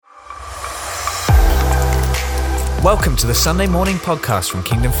Welcome to the Sunday morning podcast from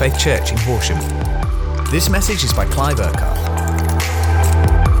Kingdom Faith Church in Horsham. This message is by Clive Urquhart.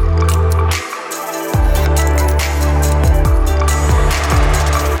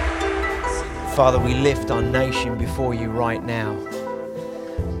 Father, we lift our nation before you right now.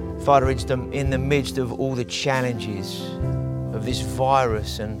 Father, it's in the midst of all the challenges of this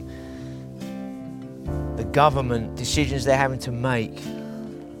virus and the government decisions they're having to make,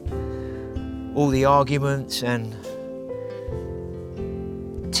 all the arguments and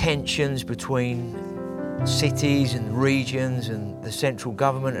tensions between cities and regions and the central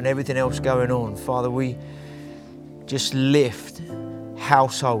government and everything else going on. Father, we just lift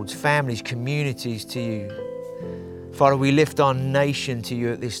households, families, communities to you. Father, we lift our nation to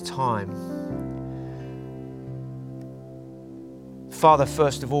you at this time. Father,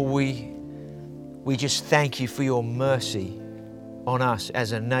 first of all, we just thank you for your mercy on us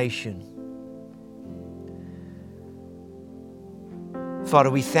as a nation. Father,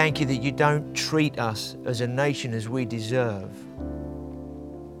 we thank you that you don't treat us as a nation as we deserve.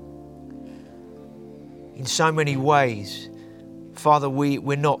 In so many ways, Father,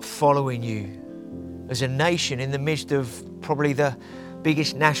 we're not following you as a nation in the midst of probably the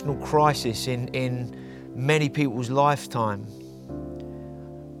biggest national crisis in many people's lifetime.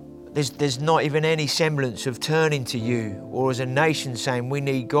 There's not even any semblance of turning to you or as a nation saying we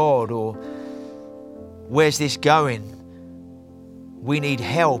need God or where's this going? We need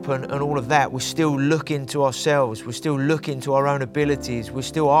help and all of that. We're still looking to ourselves. We're still looking to our own abilities. We're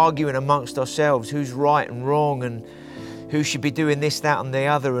still arguing amongst ourselves who's right and wrong and who should be doing this, that and the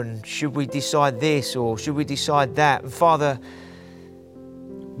other, and should we decide this or should we decide that? And Father,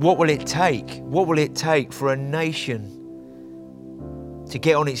 what will it take? What will it take for a nation to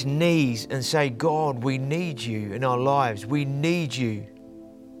get on its knees and say, God, we need you in our lives. We need you.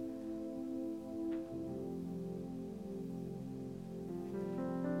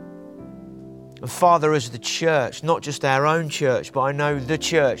 And Father, as the church, not just our own church, but I know the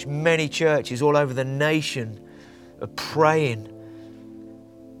church, many churches all over the nation are praying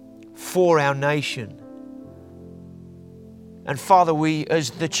for our nation. And Father, we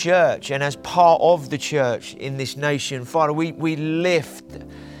as the church and as part of the church in this nation, Father, we lift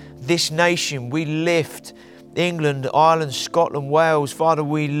this nation. We lift England, Ireland, Scotland, Wales. Father,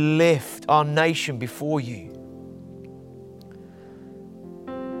 we lift our nation before you.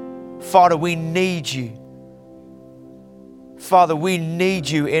 Father, we need you. Father, we need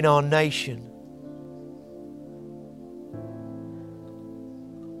you in our nation.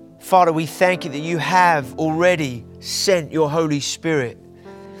 Father, we thank you that you have already sent your Holy Spirit.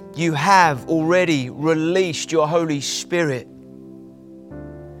 You have already released your Holy Spirit.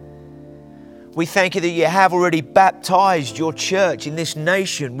 We thank you that you have already baptized your church in this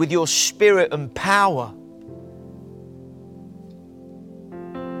nation with your Spirit and power.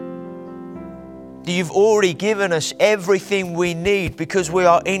 You've already given us everything we need because we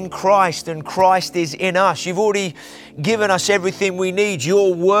are in Christ and Christ is in us. You've already given us everything we need,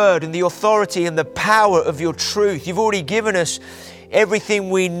 your word and the authority and the power of your truth. You've already given us everything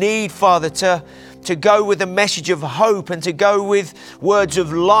we need, Father, to go with a message of hope and to go with words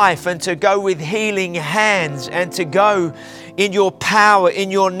of life and to go with healing hands and to go in your power,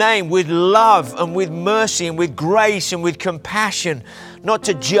 in your name, with love and with mercy and with grace and with compassion. Not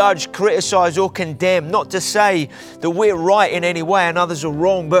to judge, criticize or condemn, not to say that we're right in any way and others are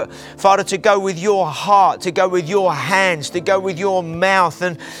wrong, but Father, to go with your heart, to go with your hands, to go with your mouth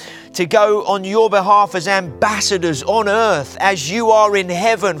and to go on your behalf as ambassadors on earth as you are in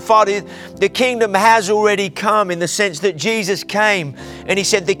heaven. Father, the kingdom has already come in the sense that Jesus came and he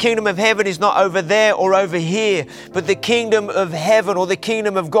said the kingdom of heaven is not over there or over here, but the kingdom of heaven or the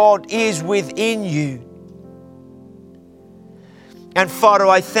kingdom of God is within you. And Father,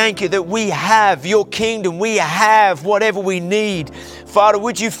 I thank you that we have your kingdom. We have whatever we need. Father,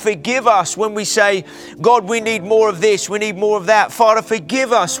 would you forgive us when we say, God, we need more of this, we need more of that. Father,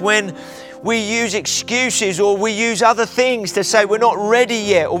 forgive us when we use excuses or we use other things to say we're not ready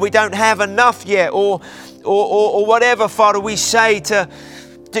yet or we don't have enough yet or whatever, Father, we say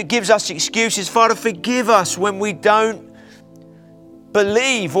that gives us excuses. Father, forgive us when we don't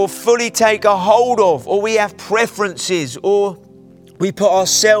believe or fully take a hold of or we have preferences or we put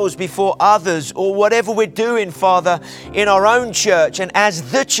ourselves before others or whatever we're doing, Father, in our own church and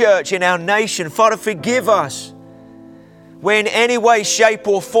as the church in our nation. Father, forgive us where in any way, shape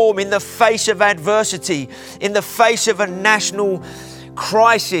or form, in the face of adversity, in the face of a national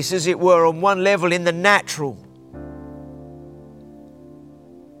crisis, as it were, on one level in the natural,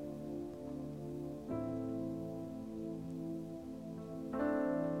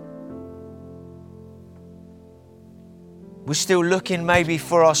 We're still looking maybe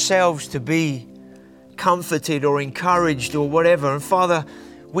for ourselves to be comforted or encouraged or whatever. And Father,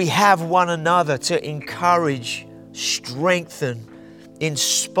 we have one another to encourage, strengthen,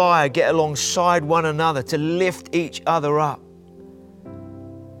 inspire, get alongside one another, to lift each other up.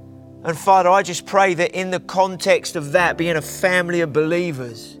 And Father, I just pray that in the context of that, being a family of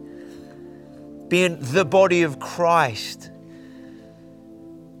believers, being the body of Christ,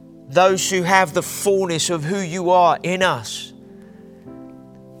 those who have the fullness of who you are in us,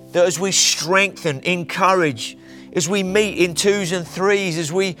 that as we strengthen, encourage, as we meet in 2s and 3s,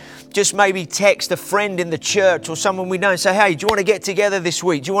 as we just maybe text a friend in the church or someone we know and say, hey, do you want to get together this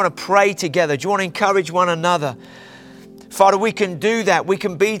week? Do you want to pray together? Do you want to encourage one another? Father, we can do that. We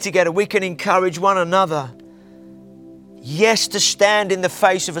can be together. We can encourage one another. Yes, to stand in the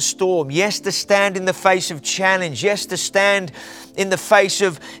face of a storm. Yes, to stand in the face of challenge. Yes, to stand in the face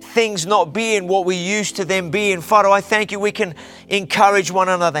of things not being what we used to them being. Father, I thank you we can encourage one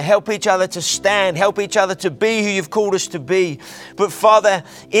another, help each other to stand, help each other to be who you've called us to be. But Father,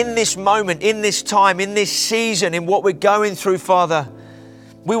 in this moment, in this time, in this season, in what we're going through, Father,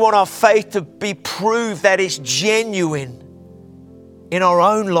 we want our faith to be proved that it's genuine in our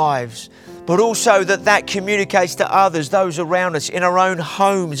own lives, but also that communicates to others, those around us, in our own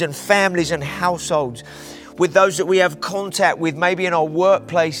homes and families and households, with those that we have contact with, maybe in our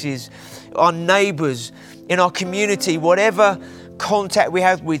workplaces, our neighbours, in our community, whatever contact we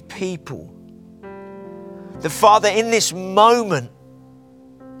have with people. The Father, in this moment,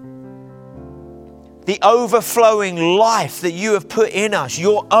 the overflowing life that you have put in us,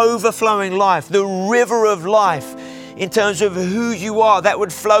 your overflowing life, the river of life, in terms of who you are, that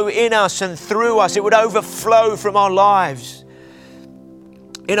would flow in us and through us. It would overflow from our lives,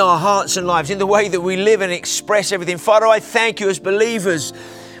 in our hearts and lives, in the way that we live and express everything. Father, I thank you as believers.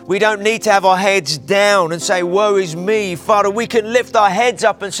 We don't need to have our heads down and say, woe is me. Father, we can lift our heads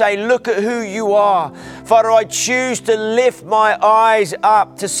up and say, look at who you are. Father, I choose to lift my eyes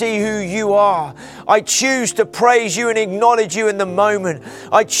up to see who you are. I choose to praise you and acknowledge you in the moment.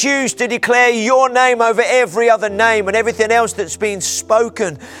 I choose to declare your name over every other name and everything else that's been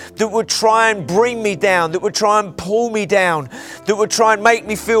spoken that would try and bring me down, that would try and pull me down, that would try and make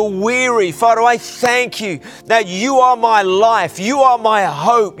me feel weary. Father, I thank you that you are my life. You are my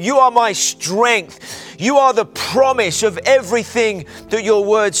hope. You are my strength. You are the promise of everything that your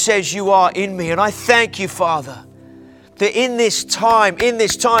word says you are in me. And I thank you, Father, that in this time,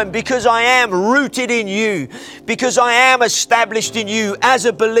 because I am rooted in you, because I am established in you as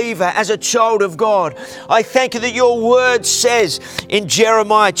a believer, as a child of God, I thank you that your word says in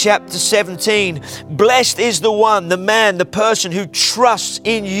Jeremiah chapter 17, blessed is the one, the man, the person who trusts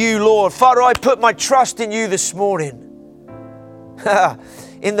in you, Lord. Father, I put my trust in you this morning.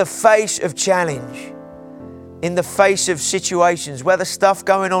 In the face of challenge, in the face of situations, whether stuff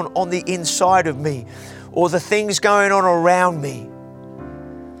going on the inside of me or the things going on around me.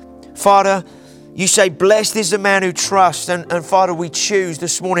 Father, you say, blessed is the man who trusts. And Father, we choose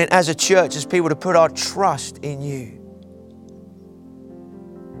this morning as a church, as people, to put our trust in you.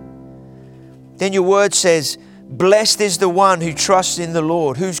 Then your word says, blessed is the one who trusts in the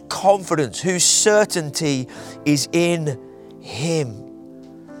Lord, whose confidence, whose certainty is in him.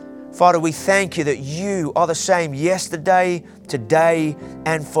 Father, we thank you that you are the same yesterday, today,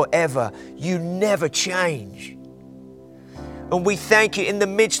 and forever. You never change. And we thank you in the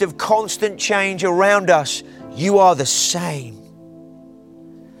midst of constant change around us, you are the same.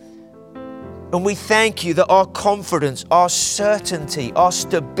 And we thank you that our confidence, our certainty, our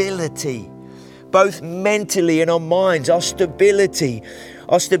stability, both mentally in our minds, our stability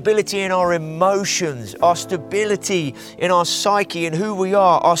in our emotions, our stability in our psyche and who we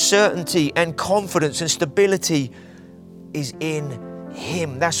are, our certainty and confidence and stability is in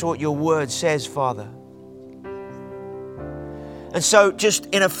him. That's what your word says, Father. And so just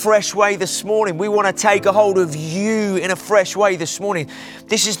in a fresh way this morning, we want to take a hold of you in a fresh way this morning.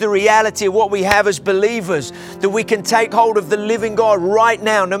 This is the reality of what we have as believers, that we can take hold of the living God right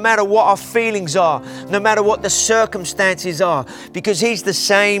now, no matter what our feelings are, no matter what the circumstances are, because he's the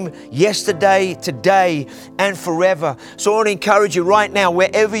same yesterday, today, and forever. So I want to encourage you right now,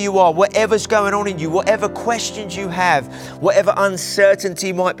 wherever you are, whatever's going on in you, whatever questions you have, whatever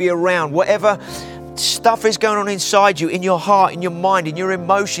uncertainty might be around, whatever stuff is going on inside you, in your heart, in your mind, in your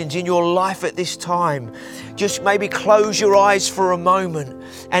emotions, in your life at this time, just maybe close your eyes for a moment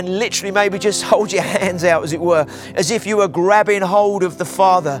and literally maybe just hold your hands out, as it were, as if you were grabbing hold of the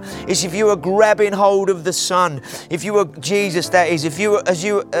Father, as if you were grabbing hold of the Son, if you were Jesus, that is,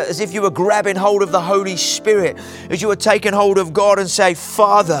 as if you were grabbing hold of the Holy Spirit, as you were taking hold of God, and say,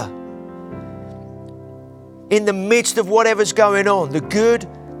 Father, in the midst of whatever's going on, the good,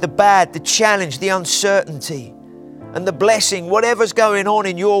 the bad, the challenge, the uncertainty, and the blessing, whatever's going on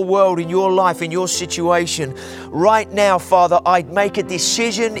in your world, in your life, in your situation, right now, Father, I make a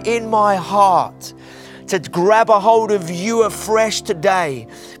decision in my heart to grab a hold of you afresh today.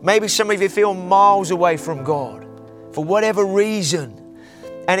 Maybe some of you feel miles away from God for whatever reason.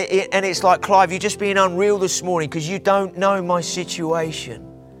 And it's like, Clive, you're just being unreal this morning because you don't know my situation.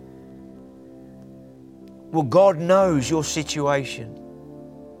 Well, God knows your situation.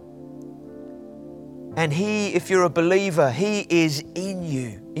 And He, if you're a believer, He is in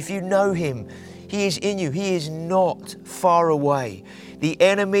you. If you know Him, He is in you. He is not far away. The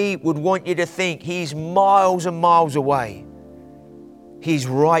enemy would want you to think He's miles and miles away. He's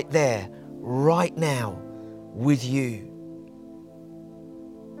right there, right now, with you.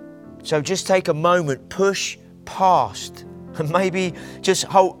 So just take a moment, push past, and maybe just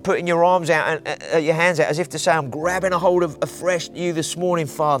putting your arms out and your hands out as if to say, I'm grabbing a hold of afresh you this morning,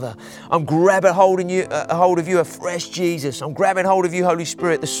 Father. I'm grabbing hold of you afresh, Jesus. I'm grabbing hold of you, Holy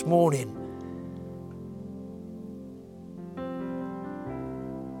Spirit, this morning.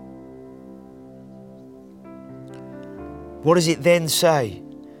 What does it then say?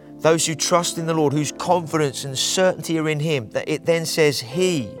 Those who trust in the Lord, whose confidence and certainty are in Him, that it then says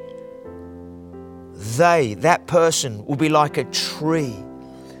that person will be like a tree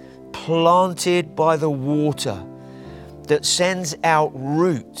planted by the water that sends out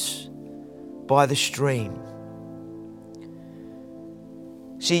roots by the stream.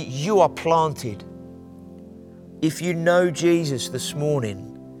 See, you are planted. If you know Jesus this morning,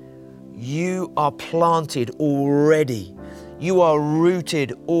 you are planted already. You are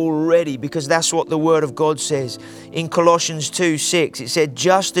rooted already, because that's what the Word of God says. In Colossians 2:6, it said,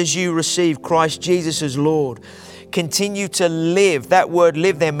 just as you receive Christ Jesus as Lord, continue to live. That word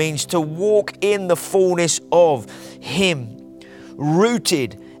live there means to walk in the fullness of Him,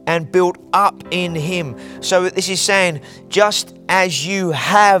 rooted and built up in Him. So this is saying, just as you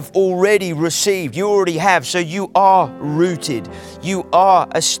have already received, you already have, so you are rooted, you are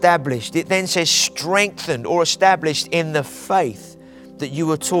established. It then says strengthened or established in the faith that you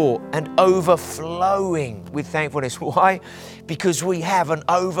were taught and overflowing with thankfulness. Why? Because we have an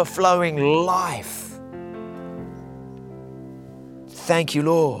overflowing life. Thank you,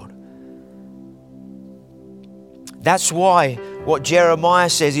 Lord. That's why what Jeremiah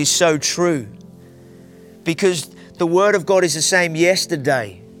says is so true, because the Word of God is the same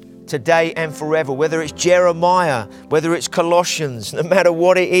yesterday, today and forever. Whether it's Jeremiah, whether it's Colossians, no matter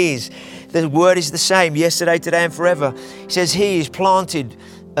what it is, the Word is the same yesterday, today and forever. It says He is planted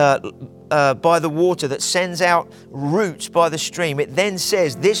by the water that sends out roots by the stream. It then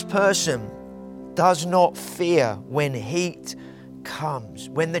says this person does not fear when heat comes,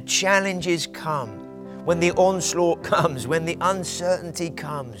 when the challenges come, when the onslaught comes, when the uncertainty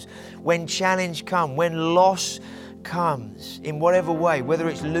comes, when challenge comes, when loss comes, in whatever way, whether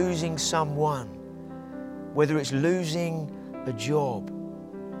it's losing someone, whether it's losing a job,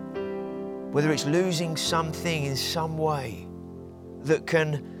 whether it's losing something in some way that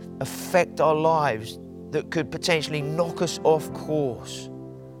can affect our lives, that could potentially knock us off course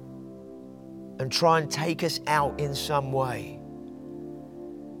and try and take us out in some way.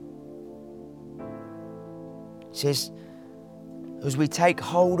 It says, as we take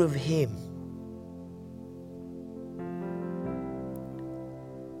hold of Him,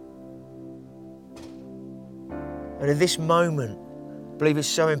 and at this moment, I believe it's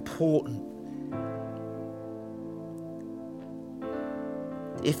so important.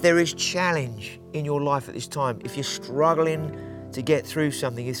 If there is challenge in your life at this time, if you're struggling to get through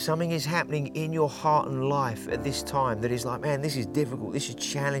something, if something is happening in your heart and life at this time that is like, man, this is difficult, this is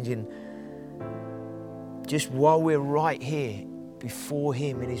challenging, just while we're right here before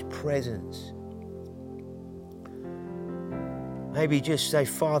Him in His presence, maybe just say,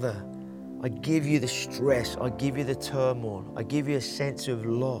 Father, I give you the stress, I give you the turmoil, I give you a sense of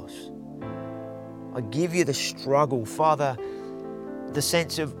loss, I give you the struggle, Father, the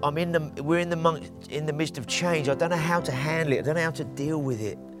sense of we're in the midst of change. I don't know how to handle it, I don't know how to deal with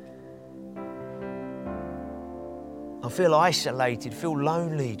it. I feel isolated, feel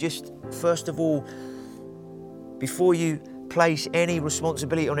lonely. Just first of all, before you place any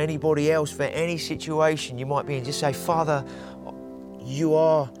responsibility on anybody else for any situation you might be in, just say, Father, you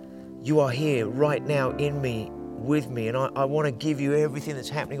are here right now in me, with me, and I want to give you everything that's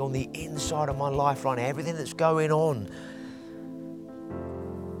happening on the inside of my life right now, everything that's going on.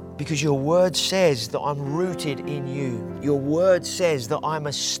 Because your Word says that I'm rooted in you. Your Word says that I'm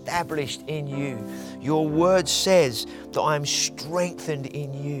established in you. Your Word says that I'm strengthened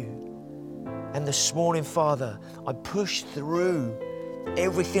in you. And this morning, Father, I push through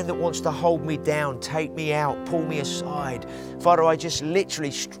everything that wants to hold me down, take me out, pull me aside. Father, I just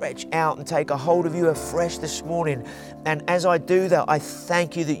literally stretch out and take a hold of you afresh this morning. And as I do that, I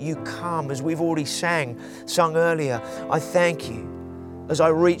thank you that you come, as we've already sung earlier. I thank you. As I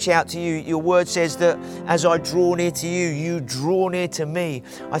reach out to you, your word says that as I draw near to you, you draw near to me.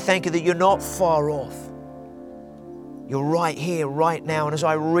 I thank you that you're not far off. You're right here, right now. And as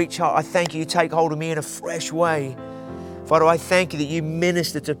I reach out, I thank you take hold of me in a fresh way. Father, I thank you that you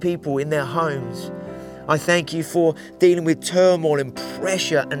minister to people in their homes. I thank you for dealing with turmoil and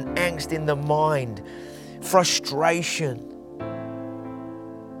pressure and angst in the mind, frustration,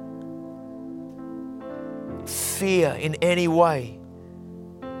 fear in any way.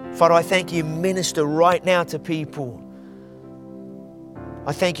 Father, I thank you minister right now to people.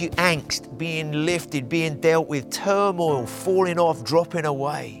 I thank you angst being lifted, being dealt with, turmoil falling off, dropping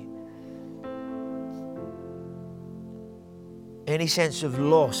away. Any sense of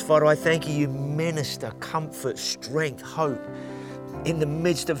loss, Father, I thank you, you minister comfort, strength, hope in the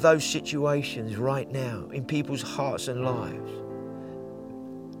midst of those situations right now in people's hearts and lives.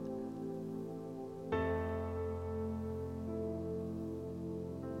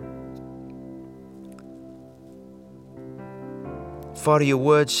 Father, your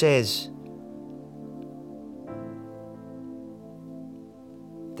word says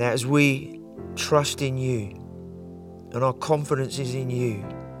that as we trust in you and our confidence is in you,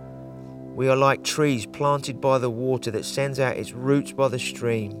 we are like trees planted by the water that sends out its roots by the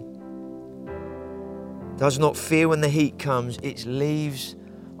stream. Does not fear when the heat comes, its leaves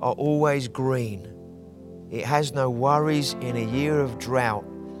are always green. It has no worries in a year of drought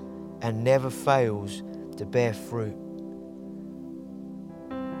and never fails to bear fruit.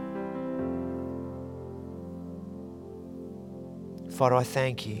 Father, I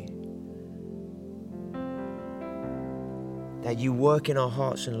thank you that you work in our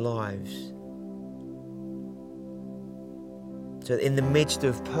hearts and lives, so that in the midst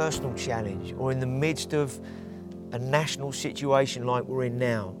of personal challenge or in the midst of a national situation like we're in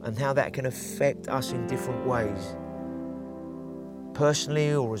now, and how that can affect us in different ways,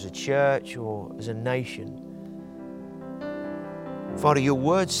 personally or as a church or as a nation. Father, your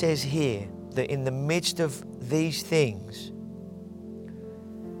word says here that in the midst of these things,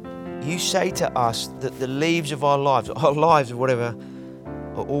 you say to us that the leaves of our lives or whatever,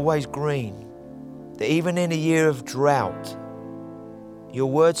 are always green. That even in a year of drought, your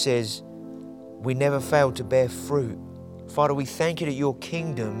word says we never fail to bear fruit. Father, we thank you that your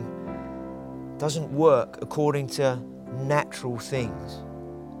kingdom doesn't work according to natural things.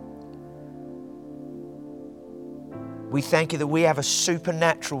 We thank you that we have a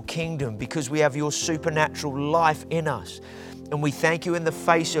supernatural kingdom because we have your supernatural life in us. And we thank you in the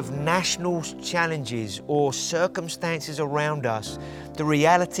face of national challenges or circumstances around us, the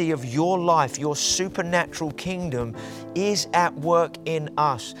reality of your life, your supernatural kingdom is at work in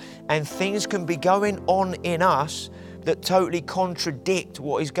us. And things can be going on in us that totally contradict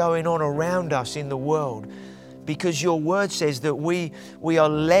what is going on around us in the world. Because your word says that we are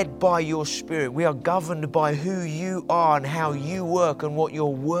led by your Spirit. We are governed by who you are and how you work and what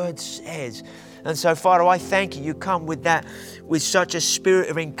your word says. And so, Father, I thank you. You come with that, with such a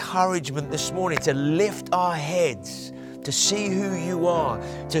spirit of encouragement this morning to lift our heads, to see who you are,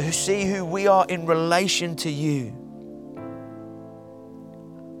 to see who we are in relation to you.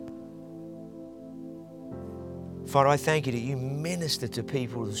 Father, I thank you that you minister to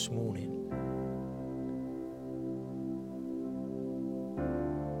people this morning.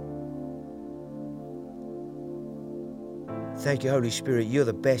 Thank you, Holy Spirit. You're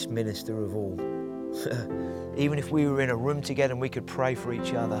the best minister of all. Even if we were in a room together and we could pray for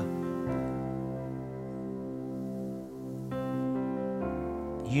each other.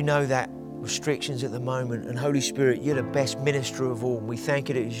 You know that restrictions at the moment. And Holy Spirit, you're the best minister of all. We thank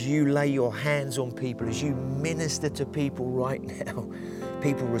you that as you lay your hands on people, as you minister to people right now,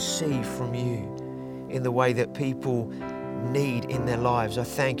 people receive from you in the way that people need in their lives. I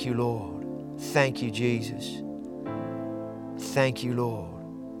thank you, Lord. Thank you, Jesus. Thank you, Lord.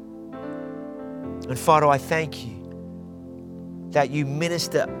 And Father, I thank you that you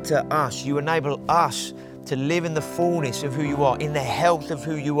minister to us. You enable us to live in the fullness of who you are, in the health of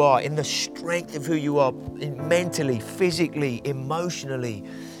who you are, in the strength of who you are, mentally, physically, emotionally,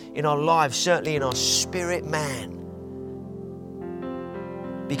 in our lives, certainly in our spirit man.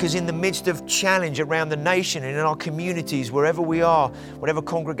 Because in the midst of challenge around the nation and in our communities, wherever we are, whatever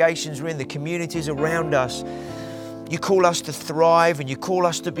congregations we're in, the communities around us, you call us to thrive and you call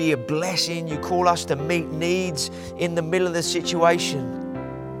us to be a blessing. You call us to meet needs in the middle of the situation.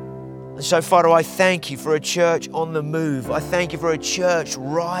 And And so, Father, I thank you for a church on the move. I thank you for a church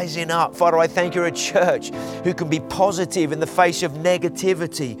rising up. Father, I thank you for a church who can be positive in the face of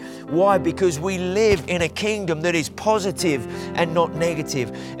negativity. Why? Because we live in a kingdom that is positive and not negative.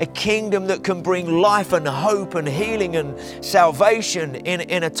 A kingdom that can bring life and hope and healing and salvation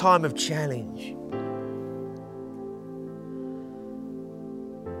in a time of challenge.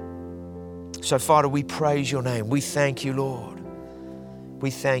 So, Father, we praise your name. We thank you, Lord. We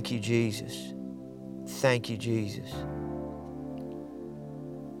thank you, Jesus. Thank you, Jesus.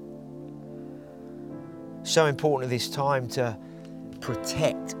 So important at this time to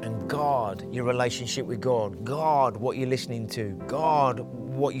protect and guard your relationship with God. Guard what you're listening to. Guard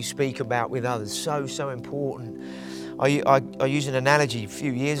what you speak about with others. So important. I used an analogy a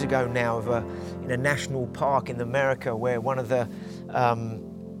few years ago now of in a national park in America where one of the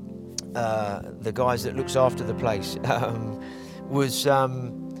guys that looks after the place was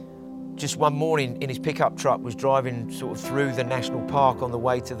just one morning in his pickup truck was driving sort of through the national park on the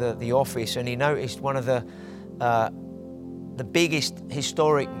way to the office, and he noticed one of the biggest,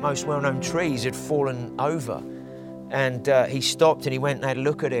 historic, most well-known trees had fallen over. And he stopped and he went and had a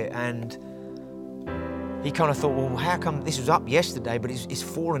look at it, and he kind of thought, well, how come this was up yesterday but it's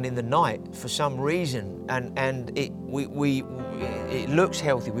fallen in the night for some reason, and it looks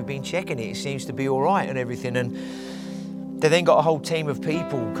healthy. We've been checking it. It seems to be all right and everything. And they then got a whole team of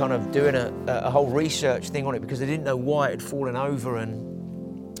people kind of doing a whole research thing on it because they didn't know why it had fallen over,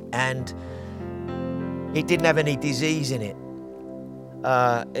 and it didn't have any disease in it.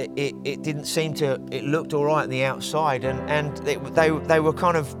 It didn't seem to. It looked all right on the outside, and they were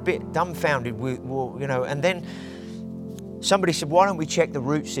kind of a bit dumbfounded with, well, you know. And then somebody said, why don't we check the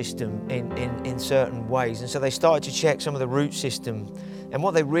root system in certain ways? And so they started to check some of the root system, and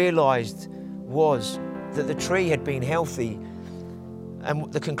what they realised was that the tree had been healthy.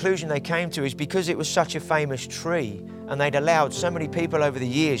 And the conclusion they came to is because it was such a famous tree and they'd allowed so many people over the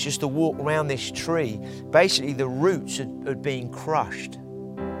years just to walk around this tree, basically the roots had been crushed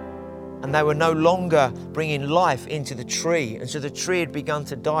and they were no longer bringing life into the tree. And so the tree had begun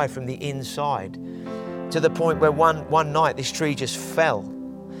to die from the inside, to the point where one night this tree just fell.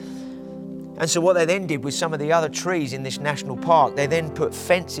 And so what they then did with some of the other trees in this national park, they then put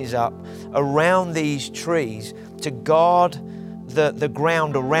fences up around these trees to guard the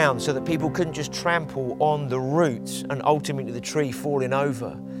ground around so that people couldn't just trample on the roots and ultimately the tree falling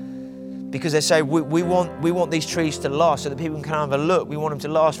over. Because they say we want these trees to last so that people can have a look. We want them to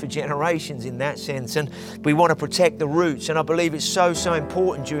last for generations in that sense, and we want to protect the roots. And I believe it's so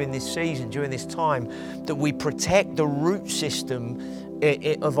important during this season, during this time, that we protect the root system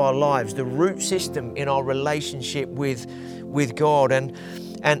of our lives, the root system in our relationship with God.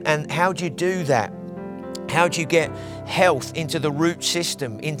 And how do you do that? How do you get health into the root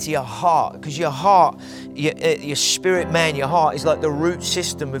system, into your heart? Because your heart, your spirit man, your heart is like the root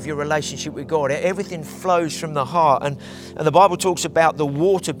system of your relationship with God. Everything flows from the heart. And the Bible talks about the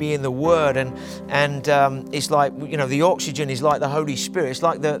water being the Word. And it's like, you know, the oxygen is like the Holy Spirit. It's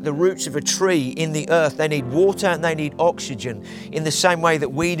like the roots of a tree in the earth. They need water and they need oxygen in the same way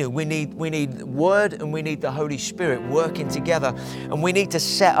that we do. We need Word and we need the Holy Spirit working together. And we need to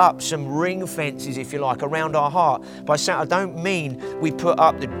set up some ring fences, if you like, around our heart. By saying, I don't mean we pull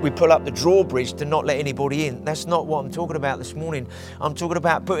up the drawbridge to not let anybody in. That's not what I'm talking about this morning. I'm talking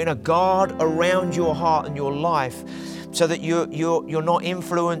about putting a guard around your heart and your life so that you're not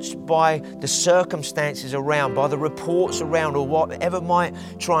influenced by the circumstances around, by the reports around, or whatever might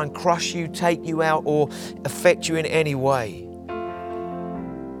try and crush you, take you out, or affect you in any way.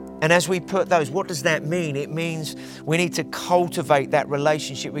 And as we put those, what does that mean? It means we need to cultivate that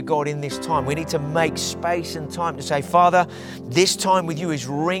relationship with God in this time. We need to make space and time to say, Father, this time with you is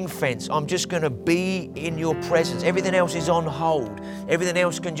ring fence. I'm just going to be in your presence. Everything else is on hold. Everything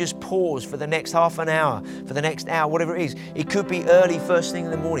else can just pause for the next half an hour, for the next hour, whatever it is. It could be early, first thing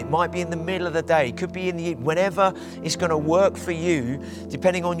in the morning. It might be in the middle of the day. It could be in the evening. Whenever it's going to work for you,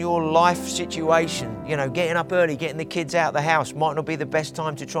 depending on your life situation. You know, getting up early, getting the kids out of the house might not be the best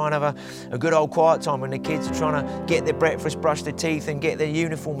time to try and have a good old quiet time when the kids are trying to get their breakfast, brush their teeth and get their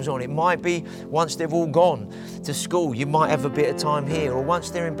uniforms on. It might be once they've all gone to school, you might have a bit of time here, or once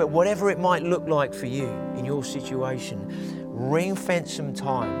they're in bed, whatever it might look like for you in your situation. Ring fence some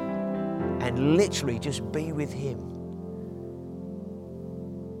time and literally just be with Him.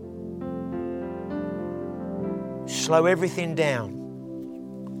 Slow everything down.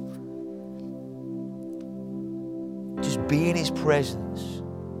 Just be in His presence.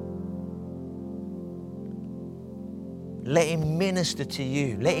 Let Him minister to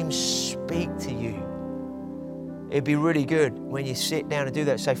you. Let Him speak to you. it'd be really good when you sit down and do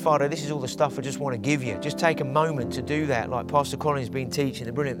that. Say, Father, this is all the stuff I just want to give you. Just take a moment to do that, like Pastor Colin's been teaching.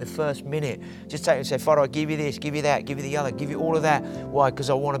 They're brilliant. The first minute, just take it and say, Father, I give you this, give you that, give you the other, give you all of that. Why? Because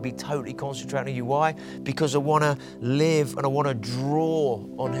I want to be totally concentrating on you. Why? Because I want to live and I want to draw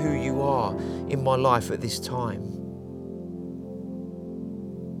on who you are in my life at this time.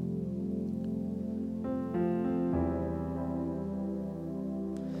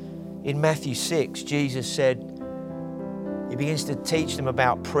 In Matthew 6, Jesus said, he begins to teach them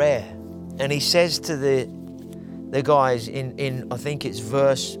about prayer. And he says to the guys in I think it's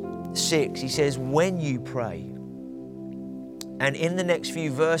verse 6, he says, when you pray. And in the next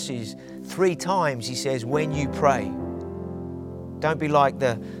few verses, 3 times he says, when you pray. Don't be like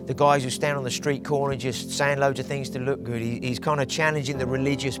the guys who stand on the street corner just saying loads of things to look good. He's kind of challenging the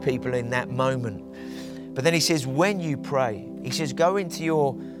religious people in that moment. But then he says, when you pray, he says, go into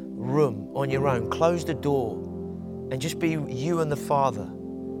your room on your own, close the door, and just be you and the Father.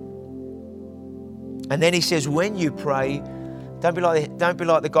 And then he says, when you pray, don't be like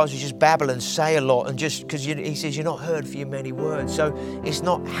the guys who just babble and say a lot, and just because he says you're not heard for your many words. So it's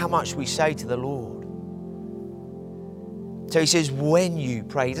not how much we say to the Lord. So he says, when you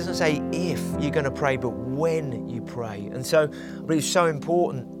pray. He doesn't say if you're going to pray, but when you pray. And so I believe it's so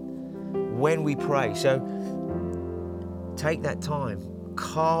important when we pray. So take that time.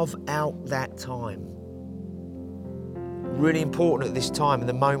 Carve out that time. Really important at this time, in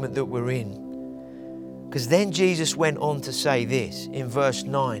the moment that we're in. Because then Jesus went on to say this in verse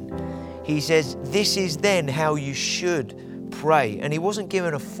 9. He says, this is then how you should pray. And he wasn't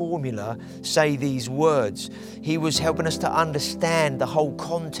given a formula, say these words. He was helping us to understand the whole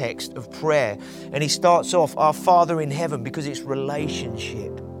context of prayer. And he starts off, our Father in heaven, because it's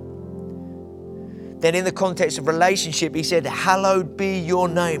relationship. Then in the context of relationship, he said, hallowed be your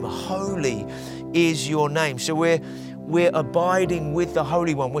name. Holy is your name. So we're abiding with the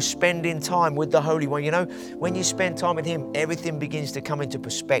Holy One. We're spending time with the Holy One. You know, when you spend time with Him, everything begins to come into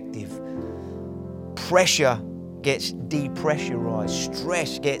perspective. Pressure gets depressurized.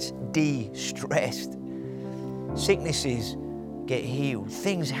 Stress gets de-stressed. Sicknesses get healed.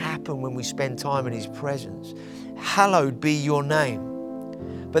 Things happen when we spend time in His presence. Hallowed be your name.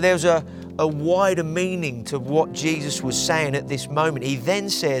 But there's a wider meaning to what Jesus was saying at this moment. He then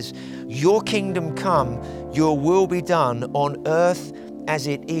says, your kingdom come, your will be done on earth as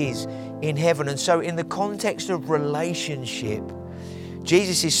it is in heaven. And so in the context of relationship,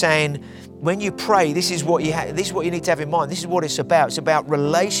 Jesus is saying, when you pray, this is what you need to have in mind. This is what it's about. It's about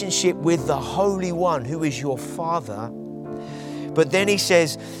relationship with the Holy One, who is your Father. But then he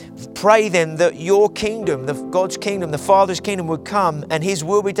says, pray then that your kingdom, God's kingdom, the Father's kingdom would come and His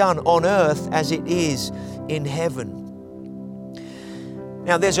will be done on earth as it is in heaven.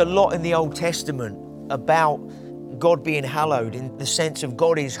 Now, there's a lot in the Old Testament about God being hallowed, in the sense of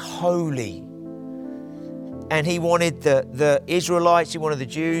God is holy. And He wanted the Israelites, He wanted the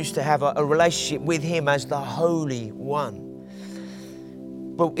Jews to have a relationship with Him as the Holy One.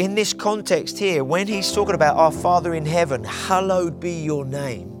 But in this context here, when He's talking about our Father in heaven, hallowed be your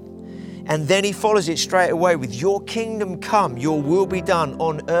name. And then He follows it straight away with your kingdom come, your will be done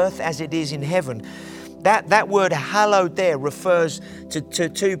on earth as it is in heaven. That word hallowed there refers to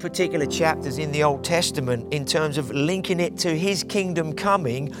 2 particular chapters in the Old Testament in terms of linking it to His kingdom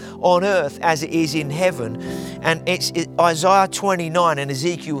coming on earth as it is in heaven. And it's Isaiah 29 and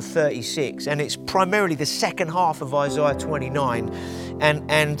Ezekiel 36. And it's primarily the second half of Isaiah 29.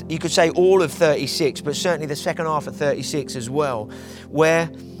 And you could say all of 36, but certainly the second half of 36 as well, where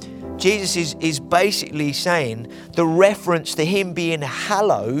Jesus is basically saying the reference to Him being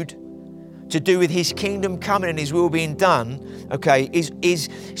hallowed to do with His kingdom coming and His will being done, okay, is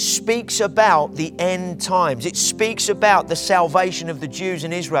speaks about the end times. It speaks about the salvation of the Jews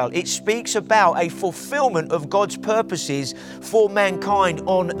in Israel. It speaks about a fulfillment of God's purposes for mankind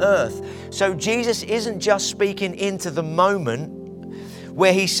on earth. So Jesus isn't just speaking into the moment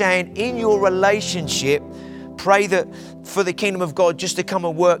where He's saying, in your relationship, pray that for the kingdom of God just to come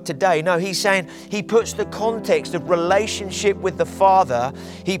and work today. No, He's saying He puts the context of relationship with the Father.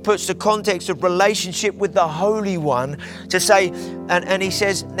 He puts the context of relationship with the Holy One to say, and He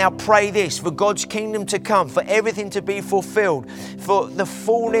says, now pray this, for God's kingdom to come, for everything to be fulfilled, for the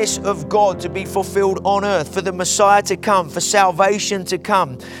fullness of God to be fulfilled on earth, for the Messiah to come, for salvation to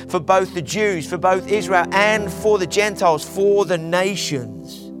come, for both the Jews, for both Israel, and for the Gentiles, for the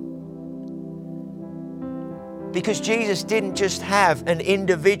nations. Because Jesus didn't just have an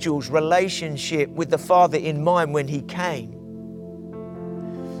individual's relationship with the Father in mind when He came.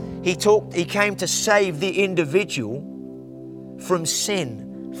 He came to save the individual from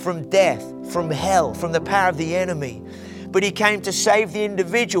sin from death, from hell, from the power of the enemy. But he came to save the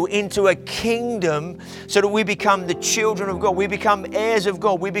individual into a kingdom so that we become the children of God. We become heirs of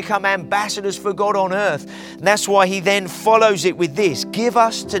God. We become ambassadors for God on earth. And that's why he then follows it with this: give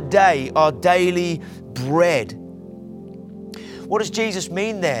us today our daily bread. What does Jesus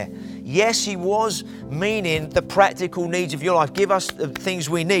mean there? Yes, he was meaning the practical needs of your life. Give us the things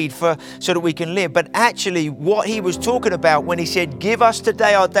we need so that we can live. But actually what he was talking about when he said, give us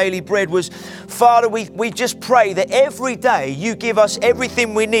today our daily bread, was, Father, we just pray that every day you give us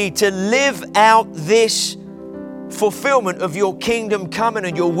everything we need to live out this fulfillment of your kingdom coming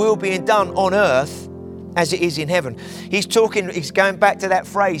and your will being done on earth as it is in heaven. He's going back to that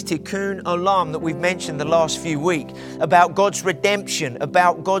phrase, tikkun olam, that we've mentioned the last few weeks, about God's redemption,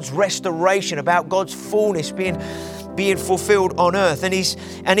 about God's restoration, about God's fullness being fulfilled on earth. And he's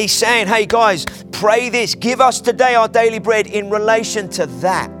saying, hey guys, pray this, give us today our daily bread in relation to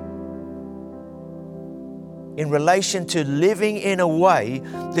that. In relation to living in a way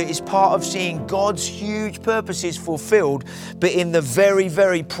that is part of seeing God's huge purposes fulfilled, but in the very,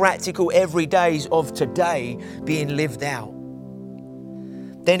 very practical everydays of today being lived out.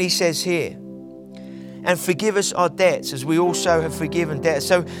 Then he says here, and forgive us our debts as we also have forgiven debtors.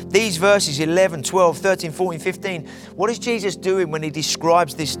 So these verses 11, 12, 13, 14, 15, what is Jesus doing when he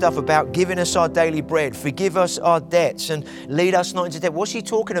describes this stuff about giving us our daily bread, forgive us our debts and lead us not into debt? What's he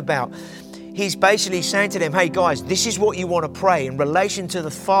talking about? He's basically saying to them, hey guys, this is what you want to pray in relation to the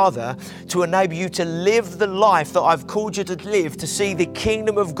Father to enable you to live the life that I've called you to live, to see the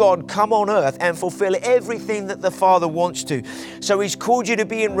kingdom of God come on earth and fulfill everything that the Father wants to. So he's called you to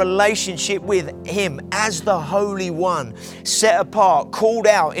be in relationship with him as the Holy One, set apart, called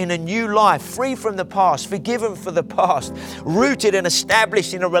out in a new life, free from the past, forgiven for the past, rooted and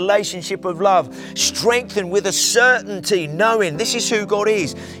established in a relationship of love, strengthened with a certainty, knowing this is who God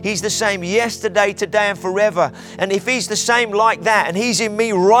is. He's the same yesterday, today and forever. And if he's the same like that and he's in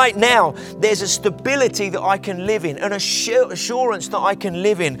me right now, there's a stability that I can live in, an assurance that I can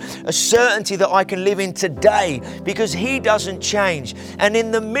live in, a certainty that I can live in today because he doesn't change. And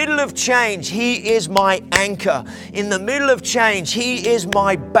in the middle of change, he is my anchor. In the middle of change, he is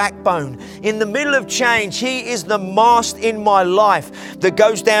my backbone. In the middle of change, he is the mast in my life that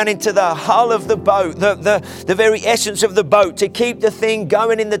goes down into the hull of the boat, the very essence of the boat, to keep the thing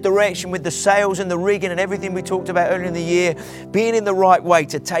going in the direction with the sails and the rigging and everything we talked about earlier in the year, being in the right way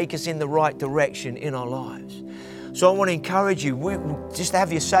to take us in the right direction in our lives. So I want to encourage you, just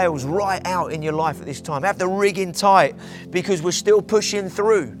have your sails right out in your life at this time. Have the rigging tight because we're still pushing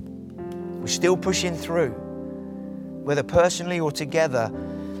through. We're still pushing through, whether personally or together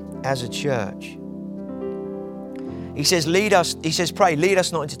as a church. He says, pray, lead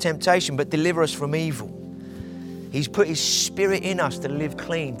us not into temptation, but deliver us from evil. He's put his spirit in us to live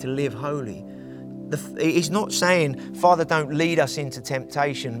clean, to live holy. He's not saying, Father, don't lead us into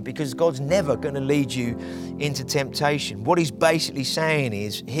temptation, because God's never going to lead you into temptation. What he's basically saying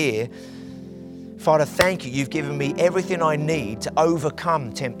is here, Father, thank you. You've given me everything I need to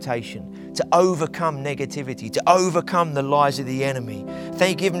overcome temptation, to overcome negativity, to overcome the lies of the enemy.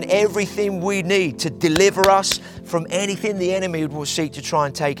 Thank you, given everything we need to deliver us from anything the enemy will seek to try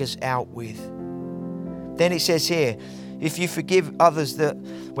and take us out with. Then it says here, if you forgive others that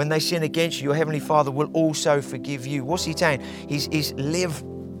when they sin against you, your Heavenly Father will also forgive you. What's he saying? He's live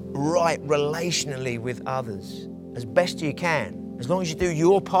right relationally with others as best you can. As long as you do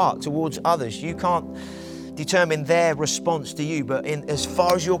your part towards others, you can't determine their response to you, but as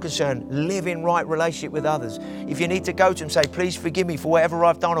far as you're concerned, live in right relationship with others. If you need to go to them, say, please forgive me for whatever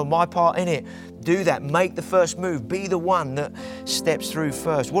I've done or my part in it, do that. Make the first move. Be the one that steps through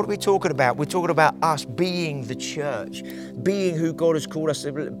first. What are we talking about? We're talking about us being the church, being who God has called us.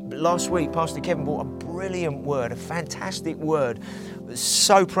 Last week, Pastor Kevin brought a brilliant word, a fantastic word,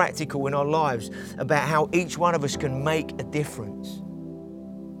 so practical in our lives about how each one of us can make a difference.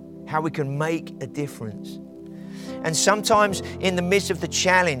 How we can make a difference. And sometimes in the midst of the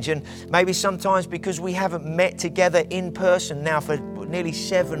challenge, and maybe sometimes because we haven't met together in person now for nearly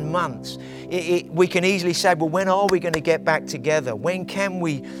 7 months, we can easily say, well, when are we going to get back together? When can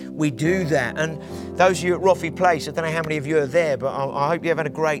we do that? And those of you at Roffey Place, I don't know how many of you are there, but I hope you're having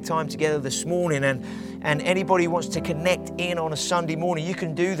a great time together this morning. And anybody who wants to connect in on a Sunday morning, you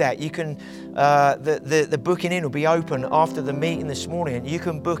can do that. You can, the booking in will be open after the meeting this morning, and you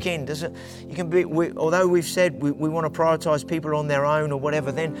can book in. Although we've said we want to prioritise people on their own or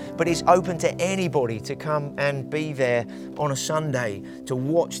whatever, but it's open to anybody to come and be there on a Sunday, to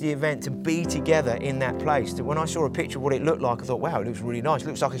watch the event, to be together in that place. When I saw a picture of what it looked like, I thought, wow, it looks really nice. It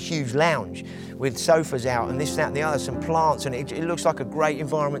looks like a huge lounge with sofas out and this, that and the other, some plants, and it looks like a great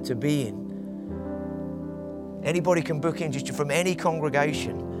environment to be in. Anybody can book in just from any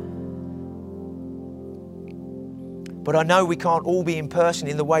congregation. But I know we can't all be in person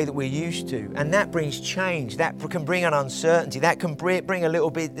in the way that we're used to. And that brings change. That can bring an uncertainty. That can bring a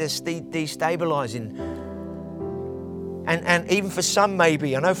little bit destabilizing. And even for some,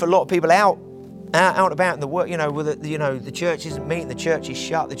 maybe, I know for a lot of people out and about in the work, the church isn't meeting, the church is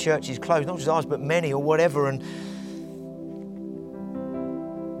shut, the church is closed, not just ours, but many or whatever. And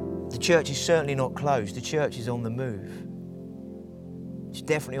the church is certainly not closed. The church is on the move. It's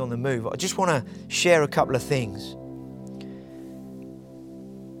definitely on the move. I just want to share a couple of things.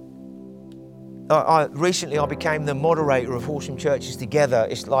 Recently I became the moderator of Horsham Churches Together.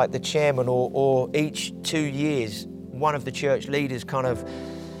 It's like the chairman, or each 2 years, one of the church leaders kind of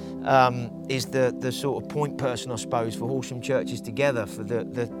is the sort of point person, I suppose, for Horsham Churches Together.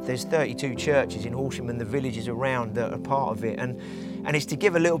 There's 32 churches in Horsham and the villages around that are part of it. And it's to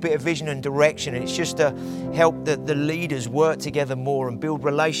give a little bit of vision and direction, and it's just to help the leaders work together more and build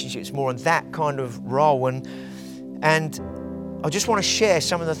relationships more, and that kind of role. And I just want to share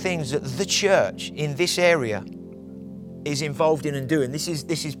some of the things that the church in this area is involved in and doing. This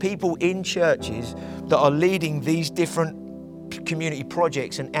is people in churches that are leading these different community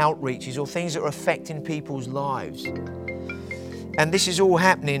projects and outreaches, or things that are affecting people's lives. And this is all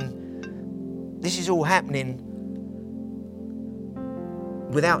happening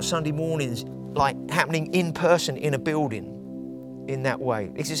without Sunday mornings, like happening in person in a building in that way.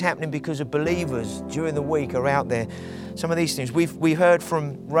 This is happening because of believers during the week are out there. Some of these things. We heard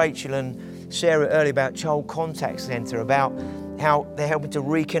from Rachel and Sarah earlier about Child Contact Centre, about how they're helping to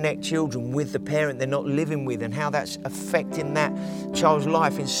reconnect children with the parent they're not living with, and how that's affecting that child's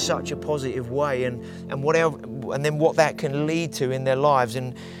life in such a positive way, and then what that can lead to in their lives,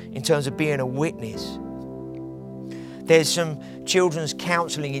 and in terms of being a witness. There's some children's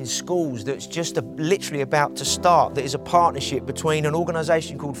counselling in schools that's just literally about to start. That is a partnership between an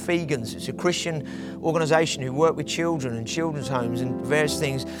organisation called Fegans. It's a Christian organisation who work with children and children's homes and various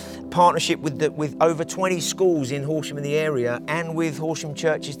things. Partnership with over 20 schools in Horsham and the area, and with Horsham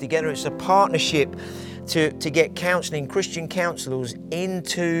Churches Together. It's a partnership to get counselling, Christian counsellors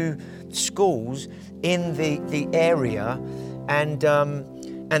into schools in the area, and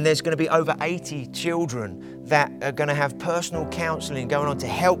there's going to be over 80 children that are going to have personal counselling going on to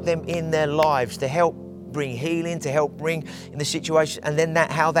help them in their lives, to help bring healing, to help bring in the situation, and then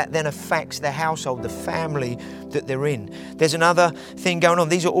how that then affects the household, the family that they're in. There's another thing going on.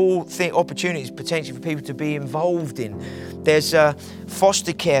 These are all opportunities potentially for people to be involved in. There's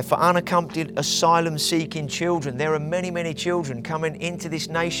foster care for unaccompanied asylum-seeking children. There are many, many children coming into this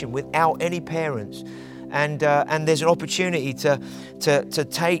nation without any parents. And there's an opportunity to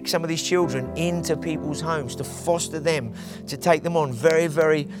take some of these children into people's homes, to foster them, to take them on. Very,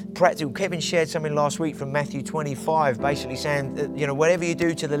 very practical. Kevin shared something last week from Matthew 25, basically saying that, whatever you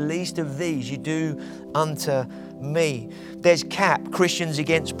do to the least of these, you do unto me. There's CAP, Christians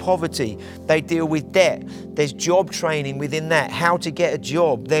Against Poverty. They deal with debt. There's job training within that, how to get a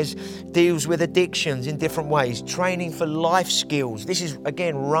job. There's deals with addictions in different ways, training for life skills. This is,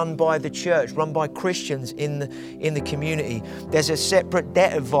 again, run by the church, run by Christians in the community. There's a separate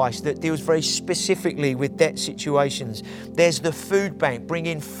debt advice that deals very specifically with debt situations. There's the food bank,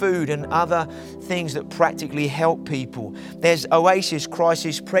 bringing food and other things that practically help people. There's Oasis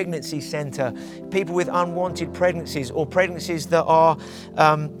Crisis Pregnancy Centre, people with unwanted pregnancies, or pregnancies that are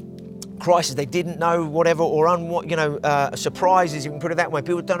crisis, they didn't know whatever, or surprises, you can put it that way.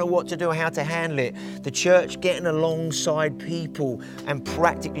 People don't know what to do or how to handle it. The church getting alongside people and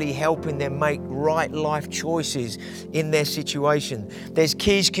practically helping them make right life choices in their situation. There's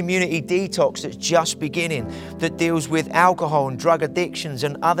Keys Community Detox that's just beginning, that deals with alcohol and drug addictions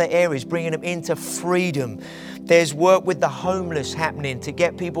and other areas, bringing them into freedom. There's work with the homeless happening to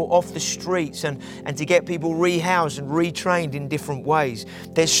get people off the streets and to get people rehoused and retrained in different ways.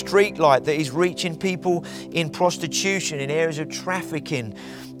 There's Streetlight that is reaching people in prostitution, in areas of trafficking.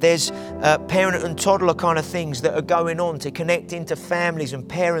 There's parent and toddler kind of things that are going on to connect into families and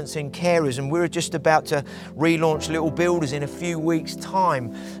parents and carers. And we're just about to relaunch Little Builders in a few weeks'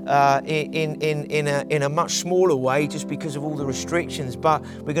 time in a much smaller way, just because of all the restrictions. But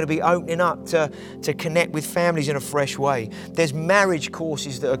we're going to be opening up to connect with families in a fresh way. There's marriage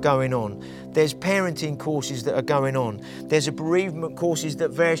courses that are going on. There's parenting courses that are going on. There's a bereavement courses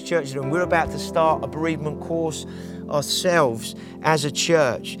that various churches are doing. We're about to start a bereavement course ourselves as a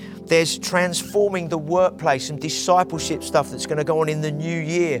church. There's transforming the workplace, some discipleship stuff that's going to go on in the new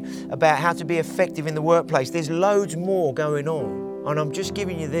year about how to be effective in the workplace. There's loads more going on. And I'm just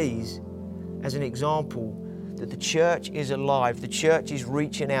giving you these as an example that the church is alive, the church is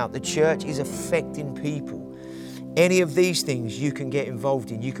reaching out, the church is affecting people. Any of these things you can get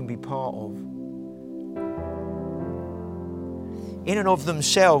involved in, you can be part of. In and of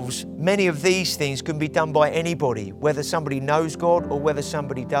themselves, many of these things can be done by anybody, whether somebody knows God or whether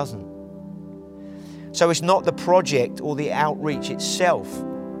somebody doesn't. So it's not the project or the outreach itself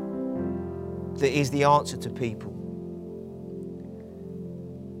that is the answer to people.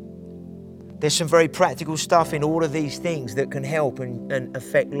 There's some very practical stuff in all of these things that can help and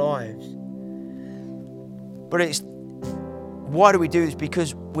affect lives. But why do we do this?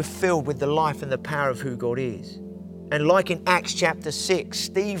 Because we're filled with the life and the power of who God is. And like in Acts chapter 6,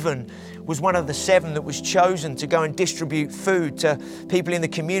 Stephen was one of the 7 that was chosen to go and distribute food to people in the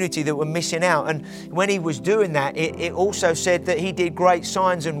community that were missing out. And when he was doing that, it also said that he did great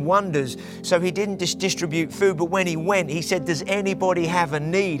signs and wonders. So he didn't just distribute food, but when he went, he said, does anybody have a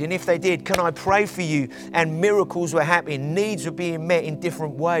need? And if they did, can I pray for you? And miracles were happening. Needs were being met in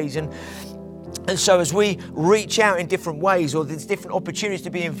different ways. And so as we reach out in different ways, or there's different opportunities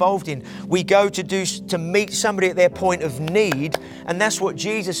to be involved in, we go to meet somebody at their point of need. And that's what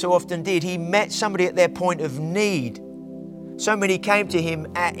Jesus so often did. He met somebody at their point of need. So many came to him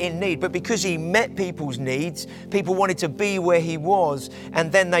in need, but because he met people's needs, people wanted to be where he was,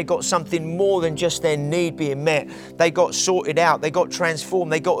 and then they got something more than just their need being met. They got sorted out, they got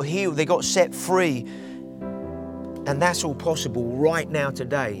transformed, they got healed, they got set free. And that's all possible right now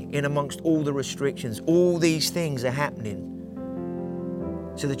today, in amongst all the restrictions. All these things are happening.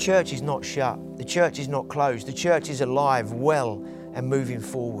 So the church is not shut. The church is not closed. The church is alive, well, and moving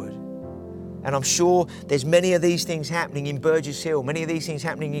forward. And I'm sure there's many of these things happening in Burgess Hill, many of these things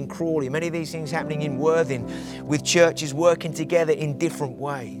happening in Crawley, many of these things happening in Worthing, with churches working together in different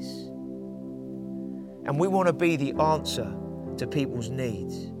ways. And we want to be the answer to people's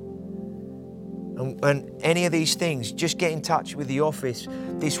needs. And any of these things, just get in touch with the office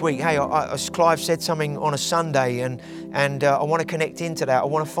this week. Hey, Clive said something on a Sunday, and I want to connect into that. I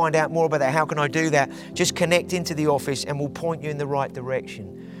want to find out more about that. How can I do that? Just connect into the office and we'll point you in the right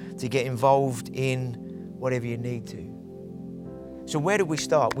direction to get involved in whatever you need to. So where do we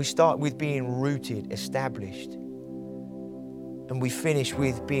start? We start with being rooted, established. And we finish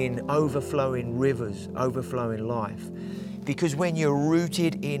with being overflowing rivers, overflowing life. Because when you're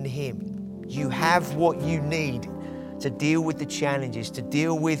rooted in Him, you have what you need to deal with the challenges, to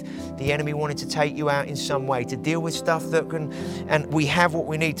deal with the enemy wanting to take you out in some way, to deal with stuff that can, and we have what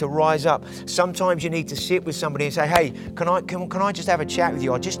we need to rise up. Sometimes you need to sit with somebody and say, hey, can I just have a chat with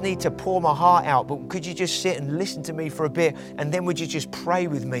you? I just need to pour my heart out, but could you just sit and listen to me for a bit, and then would you just pray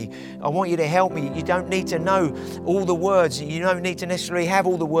with me? I want you to help me. You don't need to know all the words. You don't need to necessarily have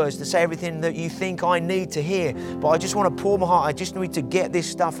all the words to say everything that you think I need to hear, but I just want to pour my heart. I just need to get this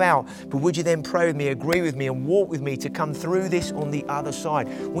stuff out. But would you then pray with me, agree with me, and walk with me to come through this on the other side?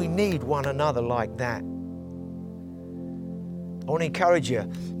 We need one another like that. I want to encourage you,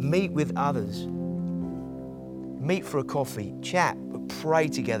 meet with others. Meet for a coffee, chat, pray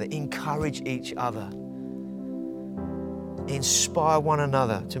together, encourage each other. Inspire one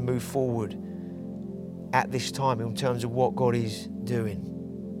another to move forward at this time in terms of what God is doing.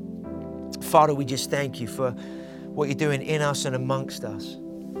 Father, we just thank you for what you're doing in us and amongst us.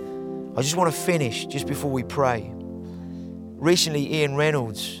 I just want to finish just before we pray. Recently, Ian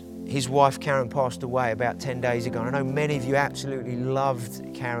Reynolds, his wife Karen, passed away about 10 days ago. And I know many of you absolutely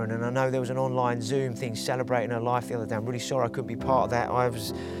loved Karen, and I know there was an online Zoom thing celebrating her life the other day. I'm really sorry I couldn't be part of that. I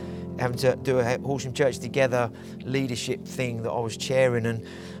was having to do a Horsham Church Together leadership thing that I was chairing,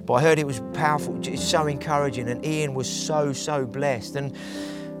 but I heard it was powerful, it's so encouraging, and Ian was so blessed.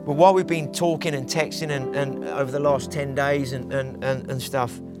 But while we've been talking and texting and over the last 10 days and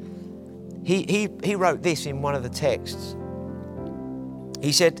stuff, he wrote this in one of the texts.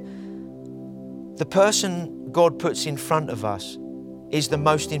 He said, the person God puts in front of us is the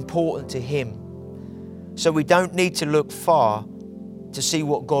most important to Him. So we don't need to look far to see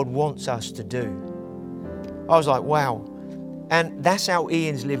what God wants us to do. I was like, wow. And that's how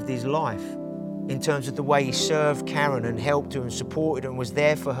Ian's lived his life, in terms of the way he served Karen and helped her and supported her and was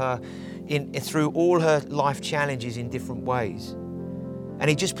there for her through all her life challenges in different ways. And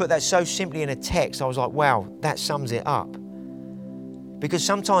he just put that so simply in a text. I was like, wow, that sums it up. Because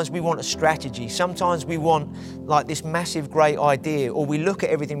sometimes we want a strategy. Sometimes we want like this massive great idea, or we look at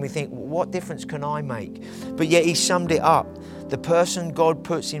everything and we think, well, what difference can I make? But yet he summed it up. The person God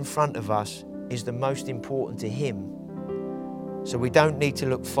puts in front of us is the most important to him. So we don't need to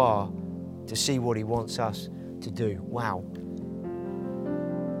look far to see what he wants us to do. Wow.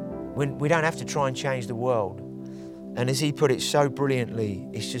 We don't have to try and change the world. And as he put it so brilliantly,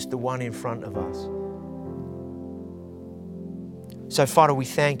 it's just the one in front of us. So Father, we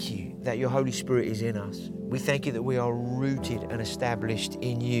thank you that your Holy Spirit is in us. We thank you that we are rooted and established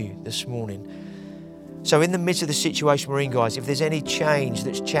in you this morning. So in the midst of the situation we're in, guys, if there's any change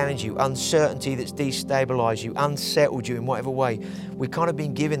that's challenged you, uncertainty that's destabilized you, unsettled you in whatever way, we've kind of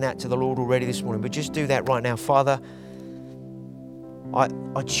been giving that to the Lord already this morning, but just do that right now. Father, I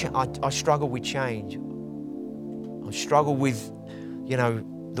struggle with change. I struggle with,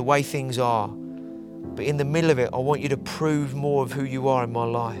 the way things are. But in the middle of it, I want you to prove more of who you are in my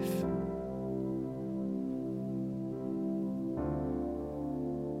life.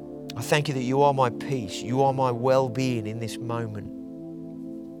 I thank you that you are my peace. You are my well-being in this moment.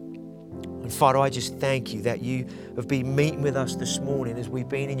 And Father, I just thank you that you have been meeting with us this morning as we've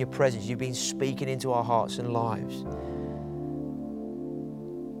been in your presence. You've been speaking into our hearts and lives.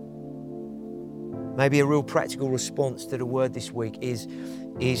 Maybe a real practical response to the word this week is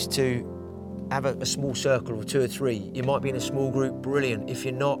to have a small circle of 2 or 3. You might be in a small group, brilliant. If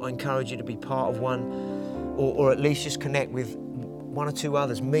you're not, I encourage you to be part of one, or at least just connect with 1 or 2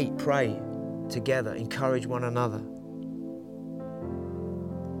 others. Meet, pray together, encourage one another.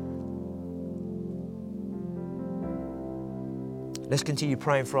 Let's continue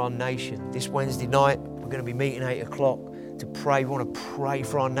praying for our nation. This Wednesday night, we're going to be meeting 8 o'clock to pray. We want to pray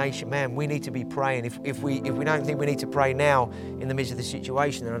for our nation. Man, we need to be praying. If we don't think we need to pray now in the midst of the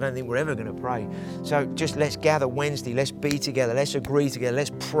situation, then I don't think we're ever going to pray. So just let's gather Wednesday. Let's be together. Let's agree together.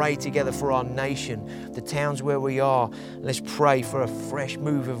 Let's pray together for our nation, the towns where we are. Let's pray for a fresh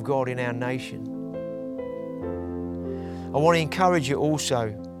move of God in our nation. I want to encourage you also,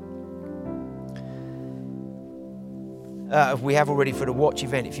 if we have already, for the Watch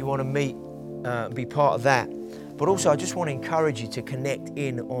event, if you want to meet and be part of that. But also, I just want to encourage you to connect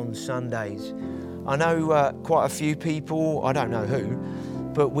in on Sundays. I know quite a few people, I don't know who,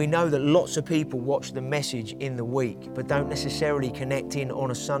 but we know that lots of people watch the message in the week, but don't necessarily connect in on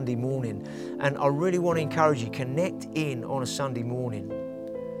a Sunday morning. And I really want to encourage you, connect in on a Sunday morning.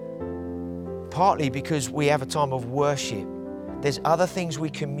 Partly because we have a time of worship. There's other things we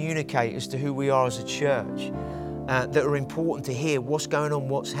communicate as to who we are as a church. That are important to hear what's going on,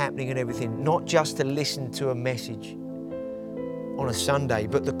 what's happening and everything. Not just to listen to a message on a Sunday,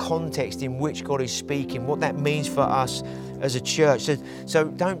 but the context in which God is speaking, what that means for us as a church. So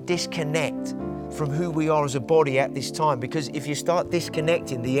don't disconnect from who we are as a body at this time, because if you start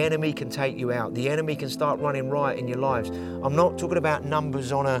disconnecting, the enemy can take you out. The enemy can start running riot in your lives. I'm not talking about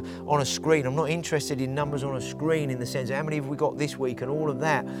numbers on a screen. I'm not interested in numbers on a screen in the sense of how many have we got this week and all of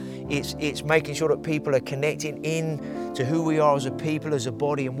that. It's making sure that people are connecting in to who we are as a people, as a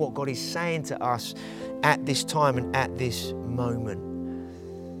body, and what God is saying to us at this time and at this moment.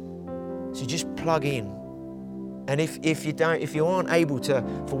 So just plug in. And if you aren't able to,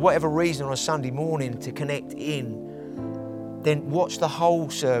 for whatever reason on a Sunday morning, to connect in, then watch the whole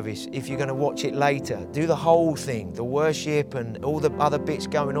service if you're going to watch it later. Do the whole thing, the worship and all the other bits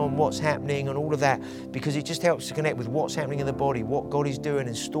going on, what's happening and all of that, because it just helps to connect with what's happening in the body, what God is doing,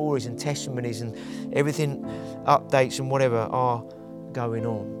 and stories and testimonies and everything, updates and whatever are going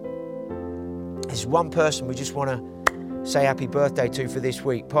on. There's one person we just want to say happy birthday to for this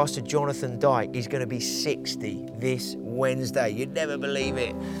week. Pastor Jonathan Dyke is going to be 60 this Wednesday. You'd never believe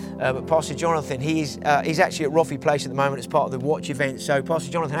it. But Pastor Jonathan, he's actually at Roffey Place at the moment as part of the Watch event. So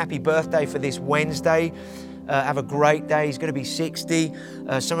Pastor Jonathan, happy birthday for this Wednesday. Have a great day. He's going to be 60.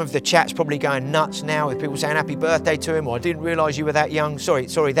 Some of the chat's probably going nuts now with people saying happy birthday to him, or I didn't realise you were that young. Sorry,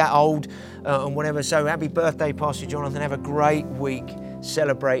 that old, and whatever. So happy birthday, Pastor Jonathan. Have a great week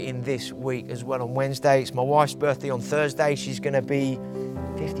celebrating this week as well on Wednesday. It's my wife's birthday on Thursday. She's going to be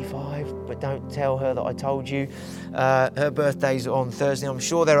 55, but don't tell her that I told you. Her birthday's on Thursday. I'm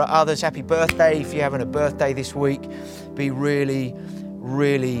sure there are others. Happy birthday if you're having a birthday this week. Be really,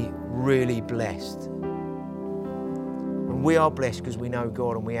 really, really blessed. And we are blessed because we know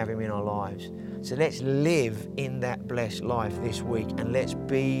God and we have Him in our lives. So let's live in that blessed life this week, and let's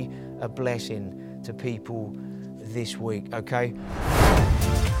be a blessing to people this week, okay?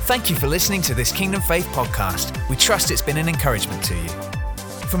 Thank you for listening to this Kingdom Faith podcast. We trust it's been an encouragement to you.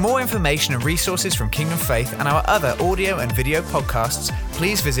 For more information and resources from Kingdom Faith and our other audio and video podcasts,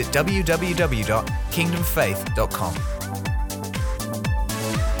 please visit www.kingdomfaith.com.